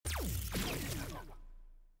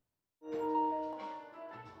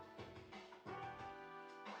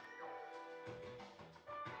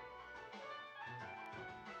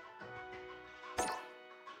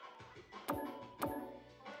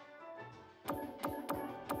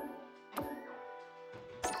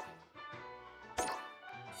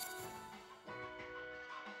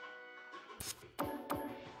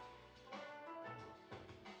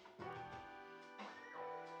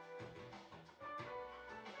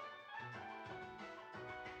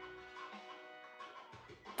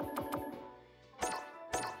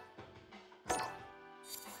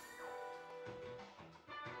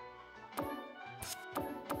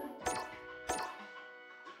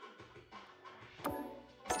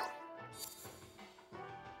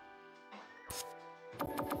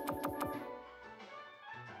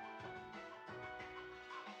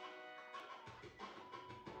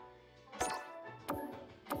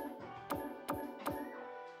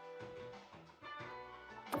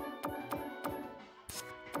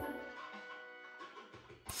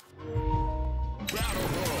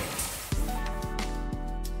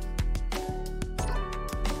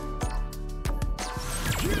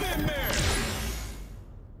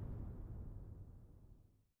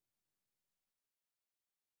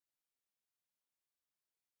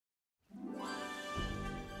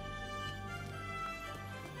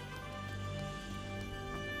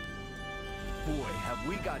have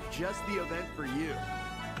we got just the event for you.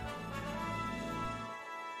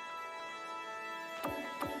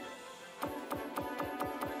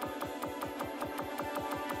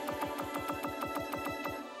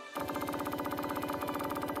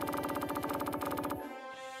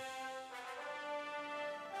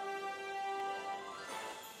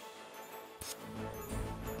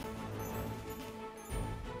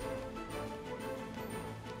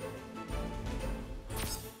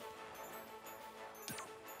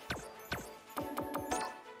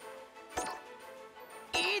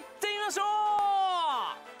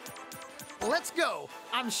 Let's go!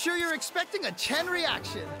 I'm sure you're expecting a Chen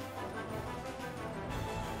reaction.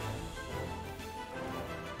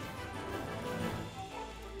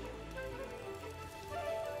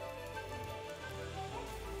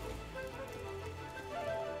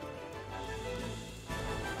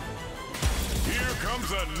 Here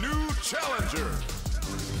comes a new challenger.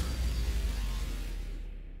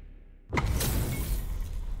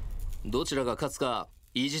 どちらが勝つか、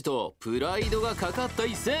意地とプライドがかかった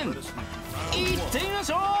一戦。行ってみま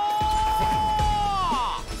しょう。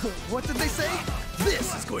What did they say?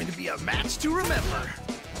 This is going to be a match to remember.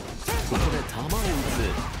 ここで球を打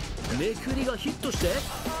つ。めくりがヒットして。さ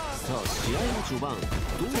あ試合の序盤、ど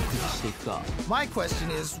う崩していくか。My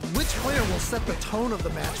question is, which player will set the tone of the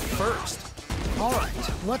match first? All right,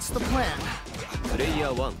 what's the plan? プレイ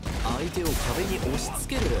ヤー1、相手を壁に押し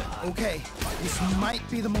付ける。Okay, this might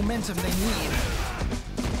be the momentum they need.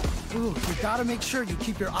 Ooh, you gotta make sure you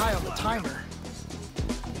keep your eye on the timer.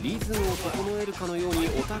 リズムを整えるかのように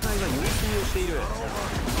お互いが様子見をしている。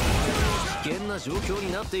危険な状況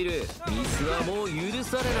になっている。ミスはもう許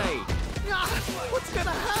されない。Ah, what's gonna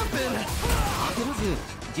happen? 焦らず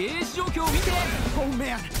ゲージ状況を見て。 Oh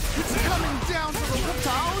man, it's coming down to the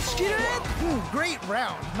倒しきる。 Ooh, great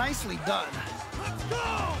round. Nicely done.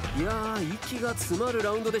 いやー、息が詰まるラ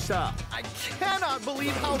ウンドでした。 I cannot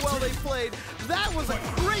believe how well they played. That was a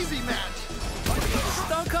crazy match.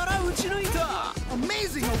 下から打ち抜いた。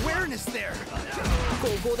 Amazing awareness there. こ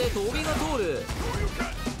こで飛びが通る。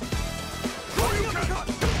飛んで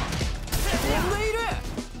いる。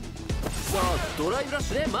さあドライブラッ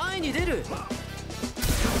シュで前に出る。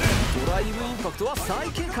ドライブインパクトは再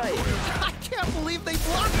警戒。 I can't believe they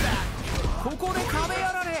blocked that. ここで壁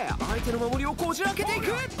やられ、相手の守りをこじ開けてい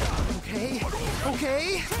く。 Okay,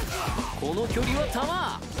 okay. この距離は球、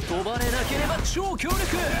飛ばれなければ超強力。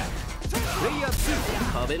プレイヤー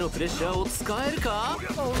2、壁のプレッシャーを使えるか。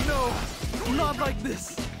 Oh no, not like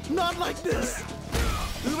this. Not like this.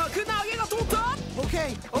 うまく投げが通った。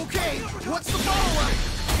 Okay, okay. What's the follow-up?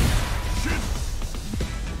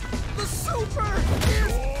 The super!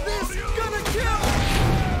 Is this gonna kill?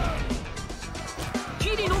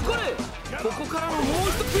 木に残る。ここからのもう一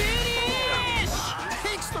度フィニッシュ。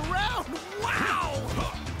 Takes the round. Wow!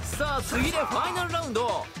 さあ次でファイナルラウン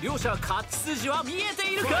ド。両者勝ち筋は見え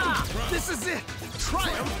ているか。 This is it.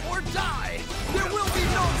 Triumph or die. There will be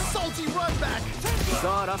no salty run back.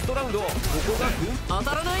 さあラストラウンド。ここが当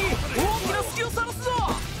たらない。大きな隙を探すぞ。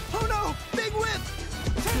 Oh no! Big whip!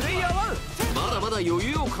 プレイヤー1、まだまだ余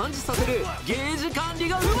裕を感じさせる。ゲージ管理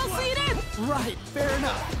がうますぎる。 Right, fair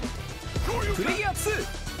enough. プレイヤー2、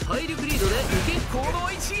体力リードで受けこ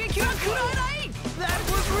の一撃は食らえない。 That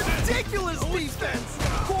was ridiculous defense.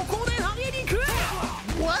 ここで投げに行く。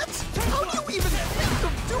 What? How do you even think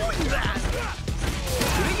of doing that?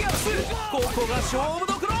 プレイヤー2、ここが勝負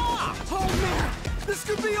どころ。 Oh man, this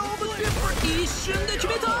could be all the difference. 一瞬で決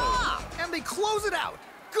めた。 And they close it out.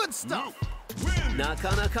 Good stuff. な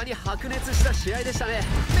かなかに白熱した試合でしたね。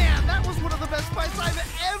 Man, that was one of the best fights I've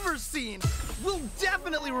ever seen. We'll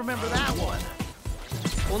definitely remember that one.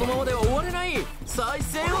 このままでは終われない。再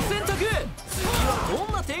生を選択。次はど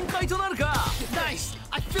んな展開となるか。 Nice.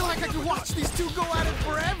 I feel like I could watch these two go at it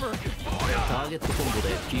forever. ターゲットコンボで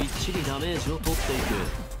きっちりダメージを取っていく。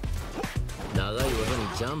長い技に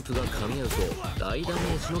ジャンプが噛み合うと大ダメ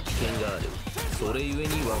ージの危険がある。それゆえ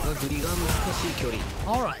に技振りが難しい距離。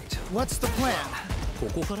 All right, what's the plan? こ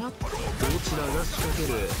こからどちらが仕掛け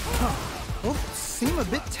る。 Both seem a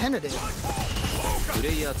bit tentative. プ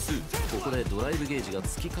レイヤー2、ここでドライブゲージが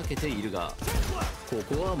突きかけているが、こ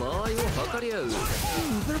こは間合いを測り合う。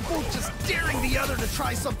 They're both just daring the other to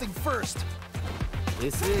try something first.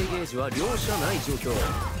 SA ゲージは両者ない状況。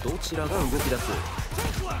どちらが動き出す。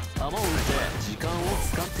球を打って時間を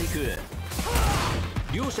使っていく。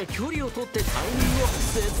両者距離を取ってタイミングを。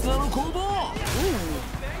刹那の攻防。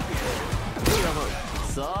プレイヤー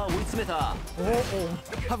1、さあ追い詰めた。 Uh-oh,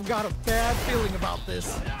 I've got a bad feeling about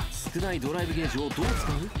this. 少ないドライブゲージをどう使う。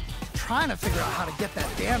 Trying to figure out how to get that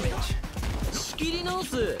damage. 仕切り直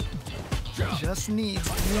す。Just needs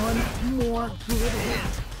one more good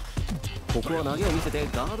hit. ここは投げを見せて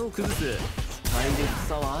ガードを崩す。体力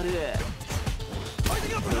差はある。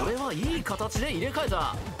これはいい形で入れ替え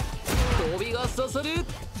た。飛びが刺さる。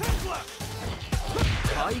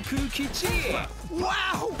対空きっちり。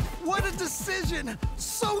 Wow! What a decision!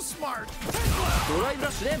 So smart! ドライブ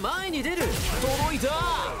ラッシュで前に出る。届いた。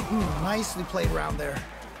Nicely played around there.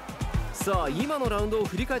 さあ今のラウンドを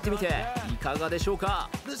振り返ってみていかがでしょうか。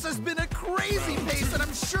 This has been a crazy pace, and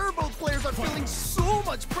I'm sure both players are feeling so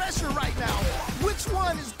much pressure right now. Which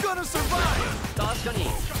one is gonna survive? 確かに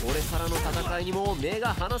これからの戦いにも目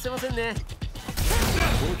が離せませんね。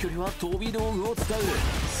この距離は飛び道具を使う。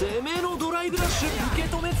攻めのドライブラッシュ受け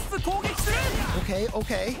止めつつ攻撃する。 Okay,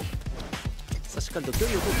 okay. さあしっかりと距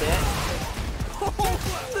離を取って。 Oh,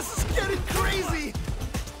 this is getting crazy!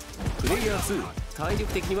 プレイヤー2体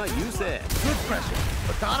力的には優勢。 Good pressure,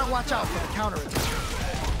 but gotta watch out for the counter attack.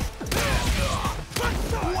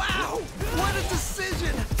 Wow! What a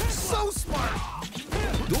decision! So smart!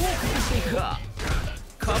 どう崩していくか。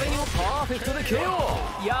壁にもパーフェクトで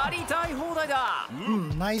KO。 やりたい放題だ。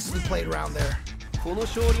 Nicely played around there. この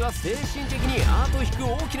勝利は精神的に後引く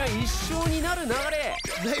大きな一勝になる流れ。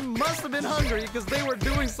 They must have been hungry because they were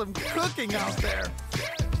doing some cooking out there.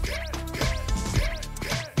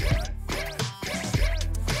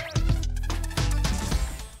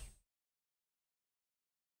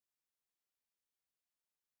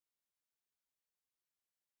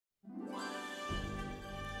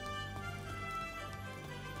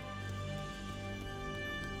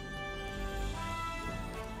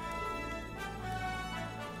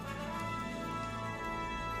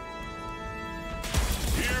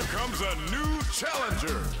 Here comes a new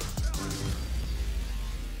challenger.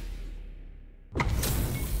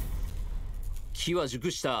 機は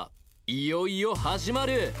熟した。いよいよ始ま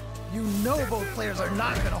る。 You know both players are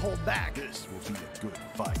not gonna hold back. This will be a good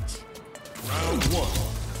fight. Round 1.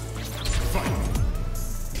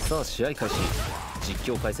 さあ試合開始。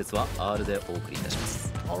実況解説は R でお送りいたしま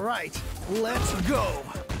す。 Alright, let's go!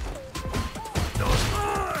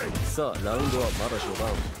 さあラウンドはまだ序盤。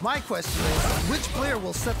 My question is, which player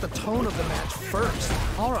will set the tone of the match first?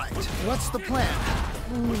 Alright, what's the plan?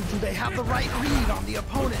 Do they have the right read on the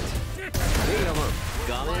opponent? プレイヤー1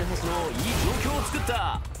画面端のいい状況を作っ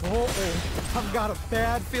た。 Uh-oh, I've got a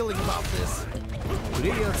bad feeling about this. プレ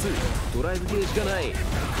イヤー2ドライブゲージがない。か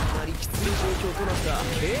なりきつい状況となった。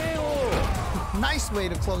 KO。 Nice way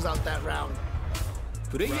to close out that round.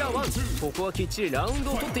 プレイヤー1ここはきっちりラウン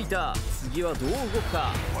ドを取っていた。次はどう動く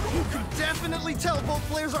か。 You can definitely tell both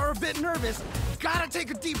players are a bit nervous. Gotta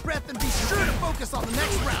take a deep breath and be sure to focus on the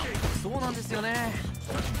next round. そうなんですよね。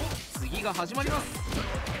次が始まります。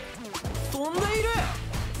飛んでいる。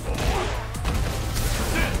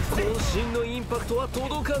渾身のインパクトは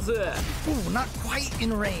届かず。 Ooh, not quite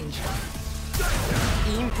in range.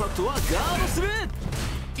 インパクトはガードする。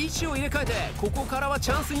位置を入れ替えてここからは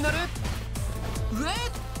チャンスになる。上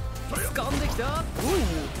掴んできた。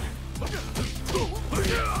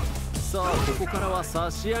さあここからは差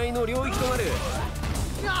し合いの領域となる。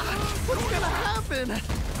 God, what's gonna happen?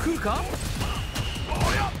 来るか。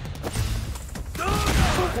こ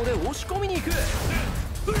こで押し込みに行く。飛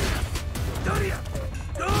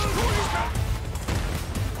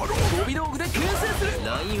び道具で牽制する。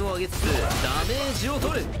ラインを上げつつダメージを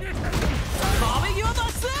取る。壁際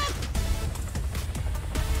脱出。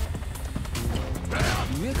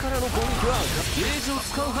上からの攻撃はゲージを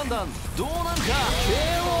使う判断。どうなるか。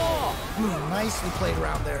 KO。 Nicely played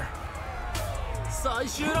around there. 最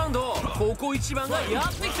終ラウンドここ一番がや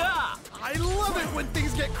ってきた。 I love it when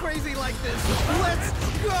things get crazy like this. Let's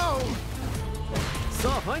go! さ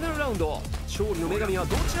あファイナルラウンド勝利の女神は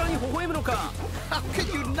どちらに微笑むのか。 How can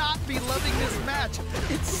you not be loving this match?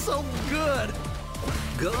 It's so good.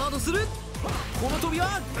 ガードする。この飛び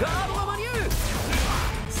はガードが間に合う。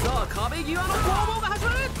さあ壁際の攻防が始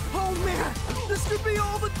まる。 Oh man, this could be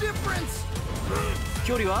all the difference.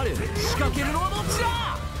 距離はある。仕掛けるのはどっち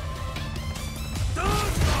だ。上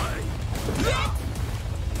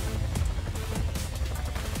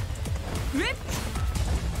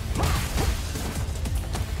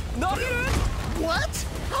投げる。 What?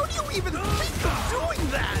 How do you even think of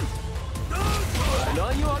doing that?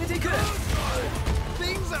 ラインを上げていく。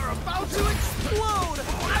 Things are about to explode.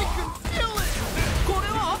 I can feel it. これ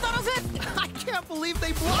は当たらせ。 I can't believe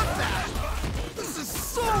they blocked that. This is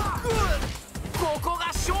so good. ここ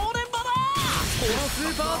が正念場だ。このス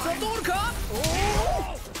ーパーザ通るか。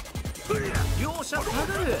両者下が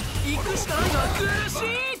る。行くしかないが苦しい。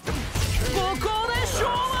ここで勝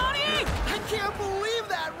負あり。 I can't believe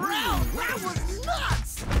that round. That was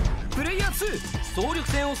nuts. プレレイヤー2総力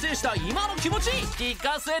戦を制した今の気持ち聞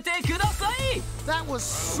かせてください。 That was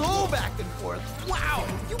so back and forth. Wow,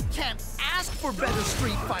 you can't ask for better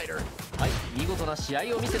Street Fighter. はい、見事な試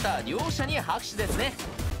合を見せた両者に拍手ですね。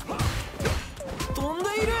飛ん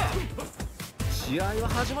でいる。試合は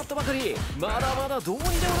始まったばかり。まだまだどうにで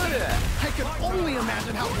もなる。 I can only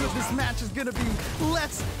imagine how good this match is gonna be.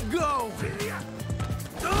 Let's go.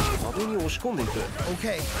 壁に押し込んでいく。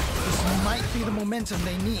 Okay, this might be the momentum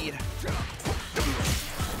they need. 上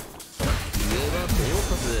は通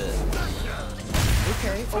さず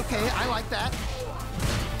Okay, okay, I like that.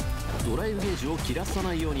 ドライブゲージを切らさ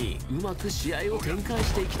ないようにうまく試合を展開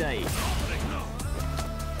していきたい。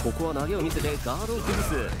ここは投げを見せてガードを崩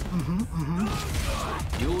す。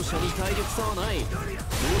両者に体力差はない。どち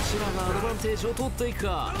らがアドバンテージを取っていく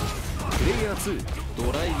か。プレイヤー2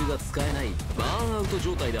ドライブが使えないバーンアウト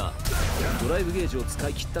状態だ。ドライブゲージを使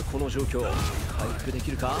い切ったこの状況、回復でき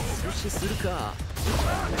るか、阻止するか。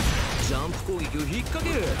ジャンプ攻撃を引っ掛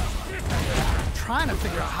ける。 Trying to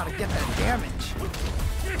figure out how to get that damage.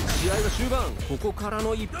 試合は終盤、ここから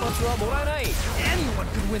の一発はもらえない。 Anyone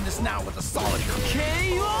could win this now with a solid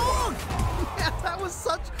KO! Yeah, that was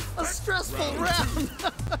such a stressful round.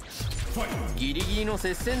 ギリギリの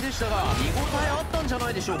接戦でしたが見応えあったんじゃ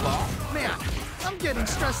ないでしょうか。 Man, I'm getting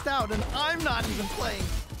stressed out and I'm not even playing.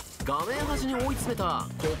 画面端に追い詰めた。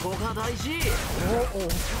ここが大事。 Uh-oh,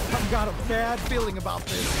 I've got a bad feeling about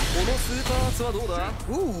this. このスーパーアーツはどうだ。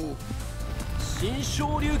 Ooh, 新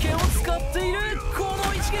昇竜拳を使っている。こ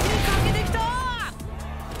の一撃にかけてきた。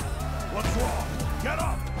 What's wrong? Get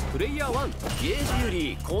up! プレイヤー1ゲージ有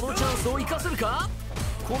利。このチャンスを生かせるか。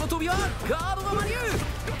この飛びはガードが間に合う。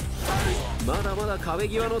まだまだ壁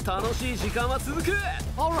際の楽しい時間は続く。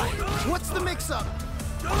 all right, what's the mix-up?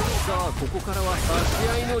 さあここからは差し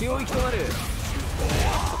合いの領域となる。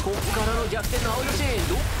ここからの逆転の青いシー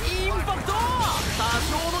ン、インパクト。多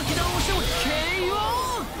少の被弾をしても KO。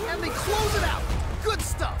 And they close it out. Good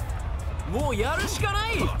stuff. もうやるしか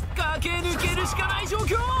ない。駆け抜けるしかない状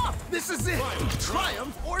況。 This is it.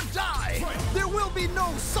 Triumph or die. There will be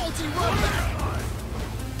no salty run back.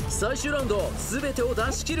 最終ラウンド全てを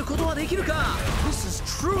出し切ることはできるか。 This is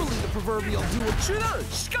truly the proverbial duel. 中断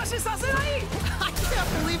しかしさせない。 I can't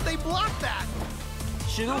believe they blocked that.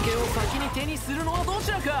 主導権を先に手にするのはど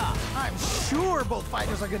ちらか。 I'm sure both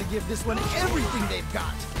fighters are going to give this one everything they've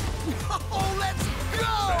got. Oh, let's go!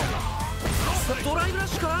 ドライブラッ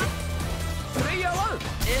シュからプレイヤー1 SA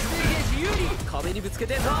ゲージ有利。壁にぶつけ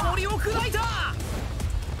て守りを砕いた。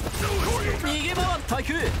逃げ回ったい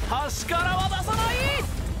く。端からは出さない。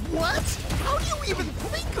 What? How do you even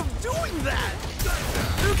think of doing that?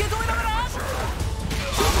 受け止めながら。あま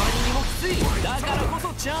りにもきつい。だからこ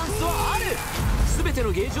そチャンスはある。全て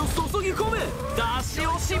のゲージを注ぎ込む。出し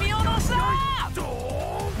惜しみを出した。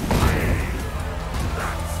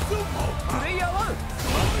プレイヤー1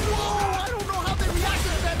 Whoa, I don't know how they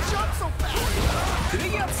reacted to that jump so fast. プレ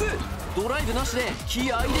イヤー2ドライブなしで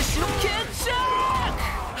気合でしの決着。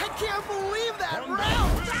 I can't believe that round.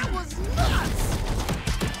 That was nuts.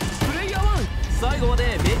 プレイヤー1最後ま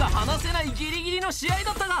で目が離せないギリギリの試合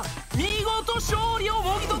だったが見事勝利を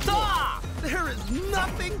もぎ取った。 There is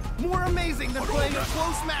nothing more amazing than playing a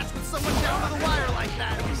close match with someone down to the wire like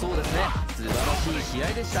that. そうですね、素晴らしい試合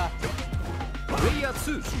でした。プレイヤー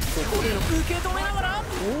2ここでの受け止めながら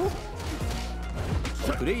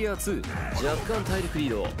プレイヤー2若干体力リー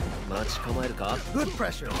ド。待ち構えるか。 Good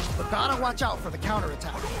pressure, but gotta watch out for the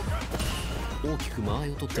counterattack. 大きく間合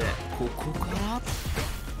いを取ってここから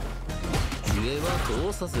上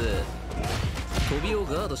は通さず飛びを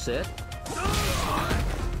ガードしてこ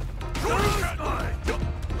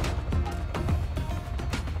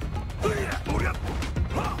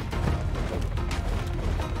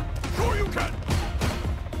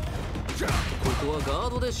こはガー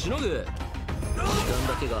ドでしのぐ。時間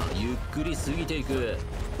だけがゆっくり過ぎていく。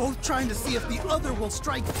 Both trying to see if the other will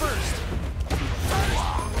strike first.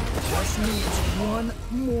 Just needs one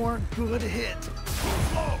more good hit.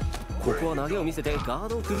 ここは投げを見せてガー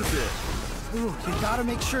ドを崩す。 Ooh, you gotta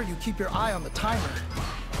make sure you keep your eye on the timer.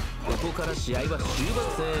 ここから試合は終盤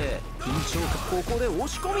戦。緊張感。ここで押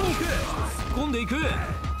し込みに行く。突っ込んでいく。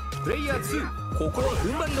プレイヤー2ここは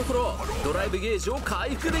踏ん張りどころ。ドライブゲージを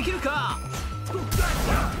回復できるか。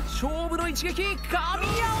勝負の一撃噛み合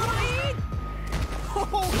わない。こ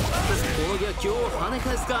の逆境を跳ね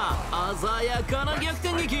返すか。鮮やかな逆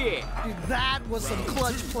転劇。 Dude, that was some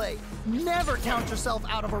clutch play. Never count yourself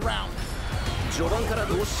out of a round. 序盤から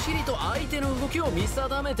どっしりと相手の動きを見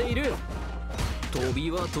定めている。飛び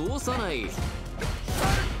は通さない。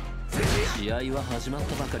試試合は始まっ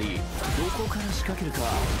たばかり。どこから仕掛けるか。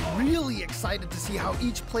 Really excited to see how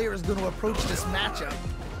each player is going to approach this matchup.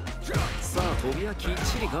 さあ飛びはきっ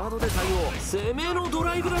ちりガードで対応。攻めのド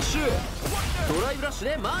ライブラッシュ。ドライブラッシュ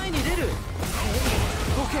で前に出る。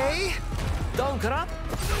 Okay. ダウンから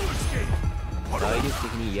体力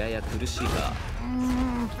的にやや苦しいか。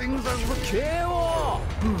 Things are looking... KO。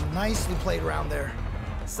 Nicely played around there.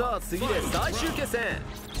 さあ次で最終決戦。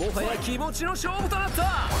もはや気持ちの勝負となった。 I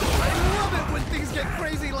love it when things get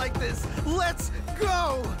crazy like this. Let's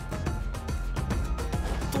go.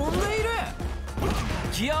 飛んでいる。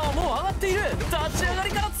ギアはもう上がっている。立ち上が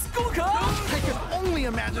りから突っ込むか。 I can only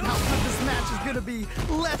imagine how good this match is gonna be.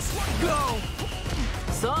 Let's go.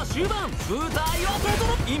 さあ終盤舞台は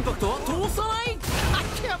整う。インパクトは通さない。 I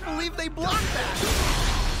can't believe they blocked that.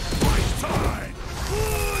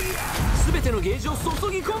 全てのゲージを注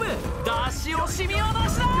ぎ込む。出し惜しみを出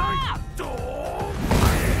した。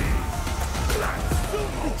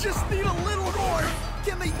 They just need a little more.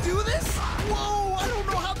 Can they do this? Whoa, I don't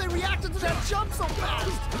know how they reacted to that jump so fast.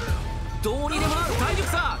 どうにでもなる体力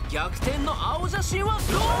差。逆転の青写真は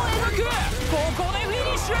どう描く。ここでフィ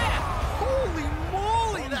ニッシュ。 Holy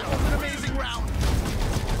moly, that was an amazing round.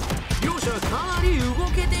 両者かなり動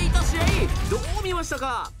けていた試合、どう見ました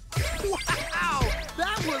か。 Wow,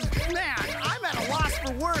 that was, man, I'm at a loss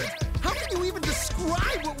for words. How can you even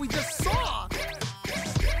describe what we just saw?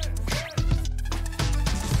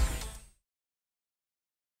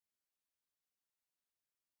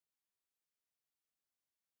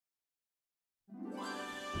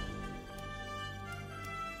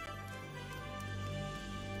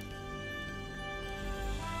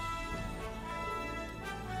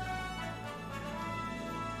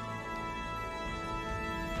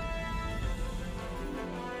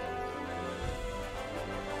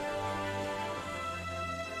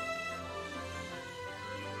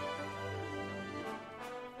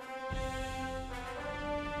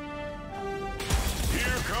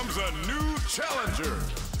 Comes a new challenger. .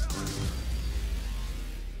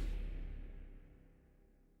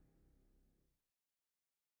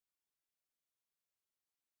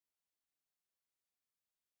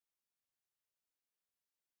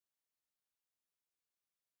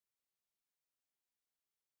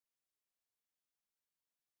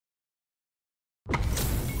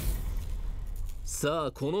さ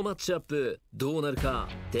あこのマッチアップどうなるか。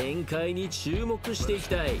展開に注目していき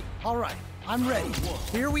たい。 All right, I'm ready.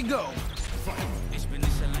 Here we go.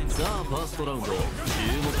 さあファーストラウンド注目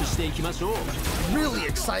していきましょう。 Really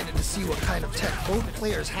excited to see what kind of tech both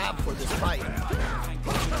players have for this fight.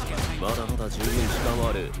 まだまだ十分時間は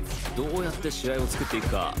ある。どうやって試合を作っていく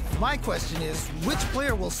か。 My question is, which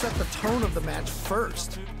player will set the tone of the match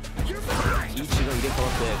first? 位置が入れ替わ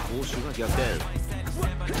って攻守が逆転。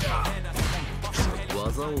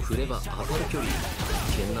技を振れば当たる距離。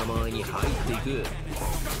危険な間合いに入っていく。こ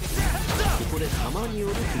こで球によ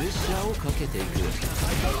るプレッシャーをかけていく。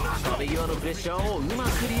壁際のプレッシャーをうま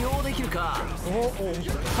く利用できるか。 Oh, I've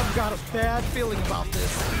got a bad feeling about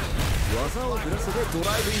this. 技を振らせてド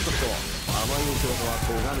ライブインパクト。甘い後ろは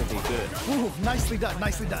咎めていく。 Ooh, nicely done,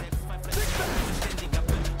 nicely done.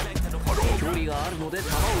 距離があるので球を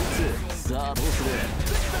打つ。さあどうする。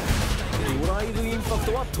ドライブインパク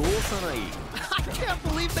トは通さない。 I can't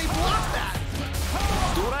believe they blocked that.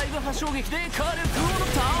 ドライブ破傷撃で火力を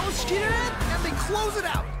倒しきる。 And they close it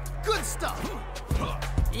out. Good stuff.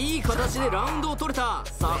 いい形でラウンドを取れた。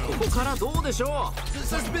さあここからどうでしょう。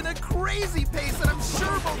 This has been a crazy pace, and I'm sure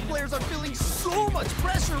both players are feeling so much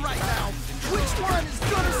pressure right now. Which one is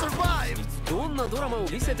gonna survive? どんなドラマを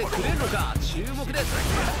見せてくれるのか注目です。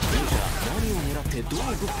両者何を狙ってどう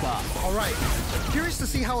動くか。 All right. Curious to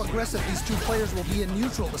see how aggressive these two players will be in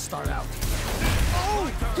neutral to start out. Oh,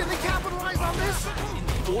 can they capitalize on this?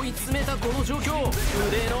 追い詰めたこの状況、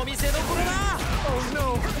腕の見せ所だ。 Oh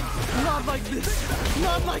no, not like this,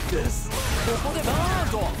 not like this. ここでバーン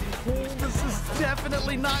と。 Oh, this is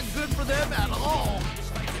definitely not good for them at all.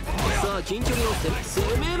 さあ近距離の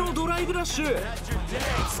攻めのドライブラッシュ。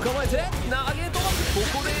捕まえて投げ飛ばす。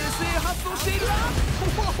ここで SA 発動しているな。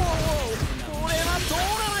 Whoa, whoa, whoa. これは通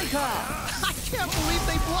らないか。 I can't believe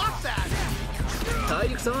they blocked that. 体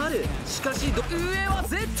力差はある。しかし上は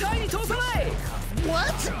絶対に通さない。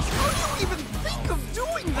 What? How do you even think of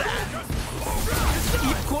doing that?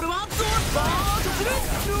 これはどうバーンとする。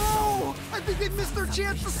 No! I think they missed their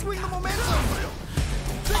chance to swing the momentum.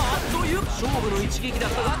 あっという勝負の一撃だっ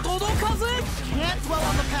たが届かず。 Can't dwell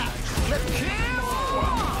on the past. Let's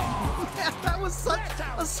Man, that was such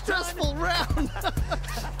a stressful round.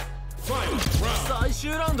 最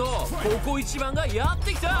終ラウンド、ここ一番がやっ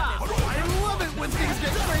てきた。 I love it when things get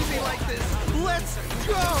crazy like this. Let's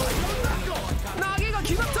go! 投げが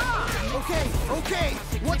決まった。 Okay, okay.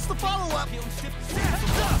 What's the follow-up?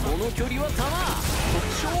 この距離は球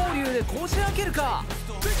昇竜でこじ開けるか。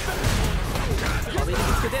壁にぶ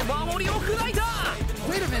つけて守りを砕いた。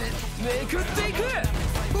 Wait a minute. めくっていく。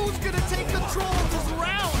 Who's gonna take control of this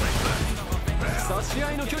round? 差し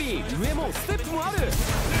合いの距離、上もステップもある。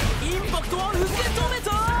インパクトは受け止めた。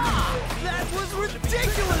 That was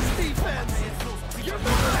ridiculous defense.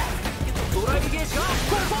 ドライブゲージがこ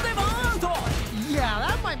こでバーンと。 Yeah,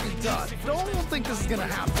 that might be done. Don't think this is gonna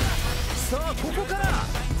happen. さあここから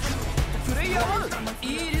プレイヤー1、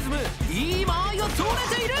いいリズム、いい間合いが取れ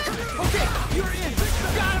ている。 Okay, you're in.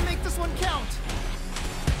 Gotta make this one count.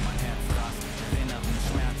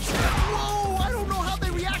 Whoa, I don't know how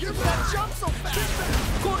they reacted to that jump so fast.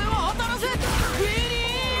 これは当たらせフィニ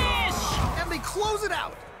ッシュ。 And they close it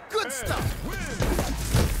out. Good stuff.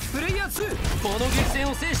 プレイヤー2、この激戦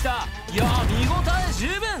を制した。いや見応え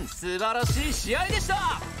十分、素晴らしい試合でし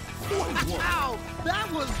た。 Wow,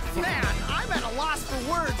 that was, man, I'm at a loss for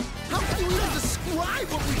words. How can you even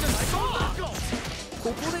describe what we just saw?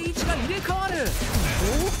 ここで位置が入れ替わる。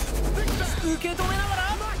受け止めながら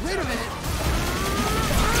Wait a minute.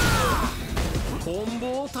 コン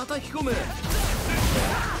ボを叩き込む。上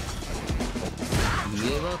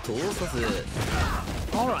は通さず。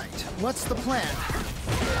 All right, what's the plan?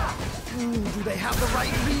 Ooh, do they have the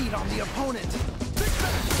right read on the opponent? し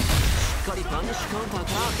っかりパニッシュカウンターか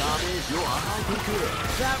らダメージを与えていく。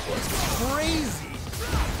 That was crazy.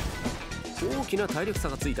 大きな体力差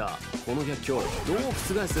がついたこの逆境、どう覆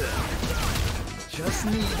す。 Just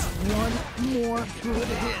needs one more good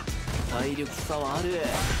hit. 体力差はある。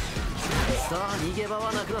さあ逃げ場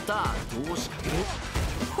はなくなった。どう仕掛ける。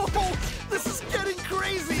 Oh, this is getting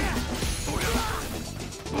crazy.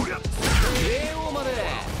 KO まで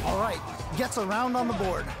All right, gets a round on the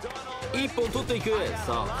board. 一本取っていく。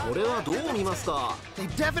さあこれはどう見ますか。 They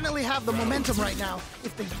definitely have the momentum right now.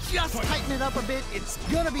 If they just tighten it up a bit, it's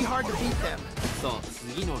gonna be hard to beat them. さあ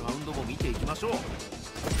次のラウンドも見ていきましょう。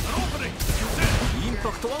イン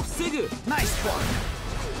パクトは防ぐ。 Nice block.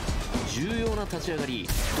 重要な立ち上がり、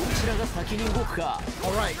どちらが先に動くか。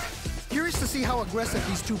 All right. Curious to see how aggressive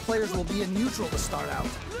these two players will be in neutral to start out.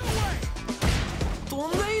 飛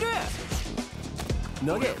んでいる。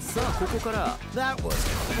投げ。さあここから That was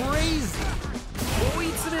crazy. 追い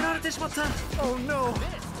詰められてしまった。 Oh no.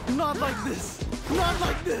 Not like this. Not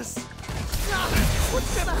like this. Ah,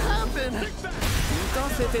 what's gonna happen? 打た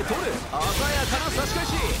せて取る。鮮やかな差し返し。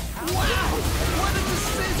 Wow. What a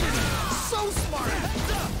decision. So smart.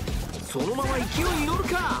 そのまま勢いに乗る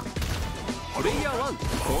か。プレイヤー1、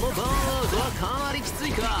このバーンアウトはかなりきつ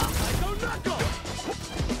いか。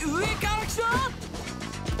上から来た。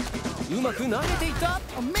うまく投げていった。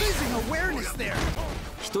 Amazing awareness there.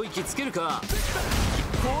 一息つけるか。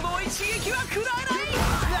この一撃は食らえない。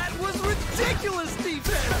 That was ridiculous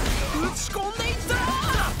defense. 打ち込んでいった。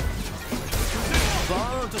バ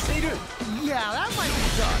ーンアウトしている。 Yeah, that might be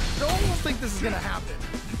done. Don't think this is gonna happen.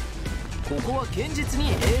 ここは堅実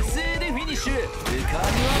に SA でフィニッシュ。浮かびは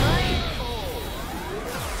ない。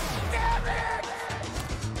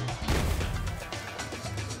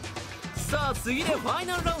さあ次でファイ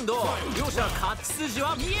ナルラウンド。両者勝ち筋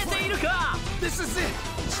は見えているか。 This is it.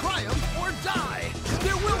 Triumph or die.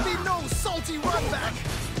 There will be no salty run back.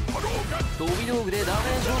 飛び道具でダメ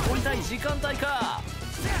ージを取りたい時間帯か。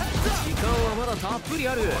時間はまだたっぷり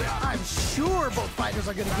ある。 I'm sure both fighters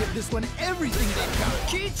are gonna give this one everything they've got.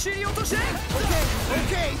 きっちり落として。 Okay,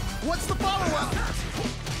 okay. What's the follow-up?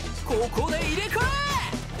 ここで入れ替え。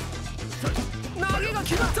投げが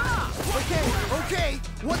決まった。 Okay, okay.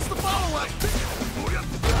 What's the follow-up?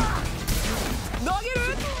 投げる。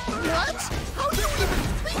 What? How do you even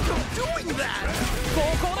think of doing that? こ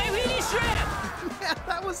こでフィニッシュ。 Man,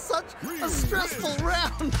 that was such a stressful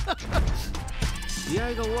round. 試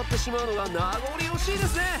合が終わってしまうのが名残惜しいで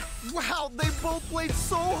すね。 Wow, they both played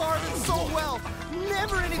so hard and so well.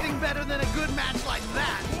 Never anything better than a good match like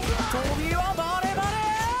that. 飛びはバレバレ。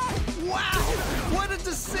 Wow, what a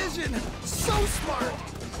decision. So smart.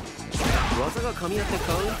 技が噛み合って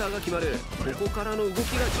カウンターが決まる。ここからの動きが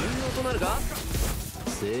重要となるが、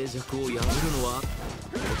静寂を破るのは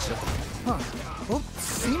どちらか。 Huh. Both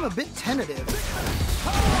seem a bit tentative.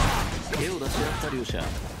 手を出し合った両者、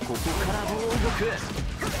ここからどう動く。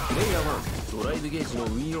プレイヤー1、ドライブゲージの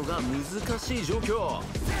運用が難しい状況。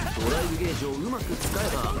ドライブゲージをうまく使え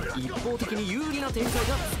ば一方的に有利な展開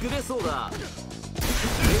が作れそうだ。プ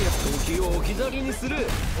レイヤー時を置き去りにする。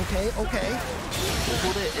 Okay, okay. こ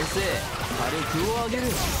こで SA 火力を上げる。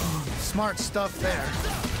 Smart stuff there.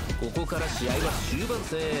 ここから試合は終盤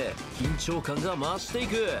戦へ。緊張感が増してい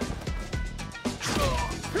く。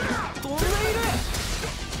飛んでいる。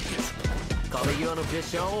壁際のプレッ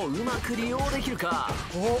シャーをうまく利用できるか。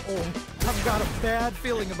 Oh, I've got a bad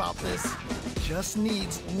feeling about this. Just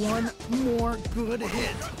needs one more good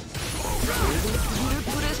hit. すごすぎるプ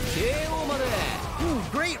レッ KO まで。 Ooh,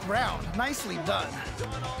 great round. Nicely done.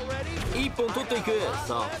 一本取っていく。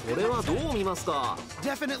さあこれはどう見ますか。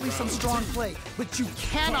 Definitely some strong play, but you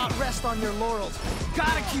cannot rest on your laurels.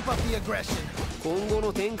 Gotta keep up the aggression. 今後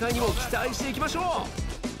の展開にも期待していきましょう。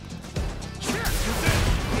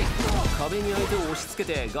壁に相手を押し付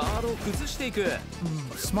けてガードを崩していく。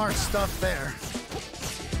 Smart stuff there.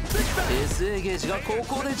 SA ゲージがこ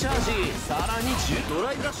こでチャージ。さらに10ド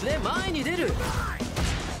ライブラッシュで前に出る。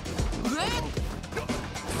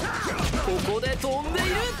ここで飛んでい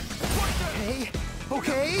る。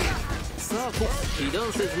 Okay. さあ被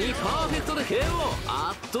弾せずにパーフェクトで KO。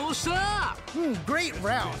 圧倒した。 Great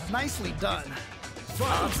round. Nicely done.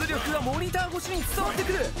 圧力がモニター越しに伝わって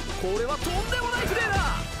くる。これはとんでもないプレーだ。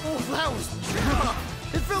 Oh, that was rough.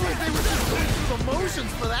 It felt like they were just going through the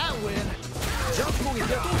motions for that win. ジャンプ攻撃が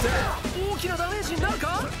通って大きなダメージになる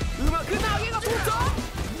か。うまく投げが通った。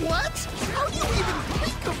 What? How do you even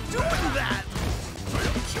think of doing that?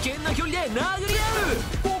 危険な距離で殴り合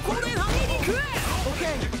う。ここで投げに行く。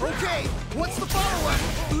 Okay. What's the follow-up?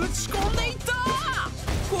 打ち込んでいった。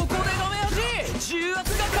ここでダメージ。重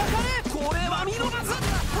圧がかかる。これは見逃す。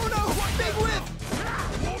 Oh no! Big whip!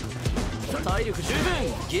 体力十分。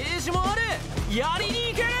ゲージもある。やり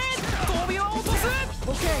に行け。飛びは落とす。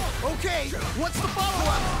 Okay. What's the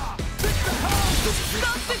follow-up? 使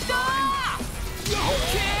ってきた。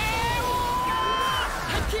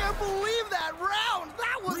 I can't believe that round!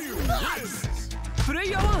 That was nuts! プレ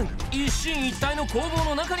イヤー1、一進一退の攻防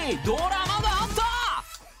の中にドラマがあった。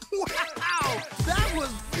 Wow! That was...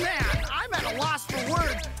 Man, I'm at a loss for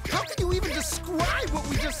words. How can you even describe what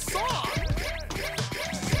we just saw?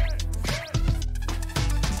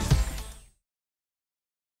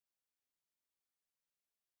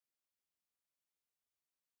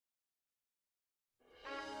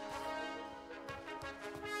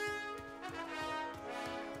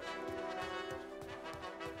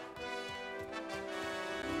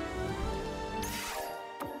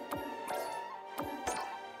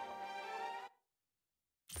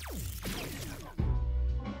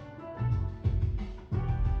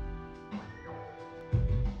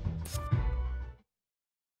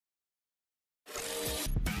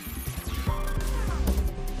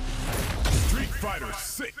 Street Fighter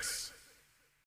 6.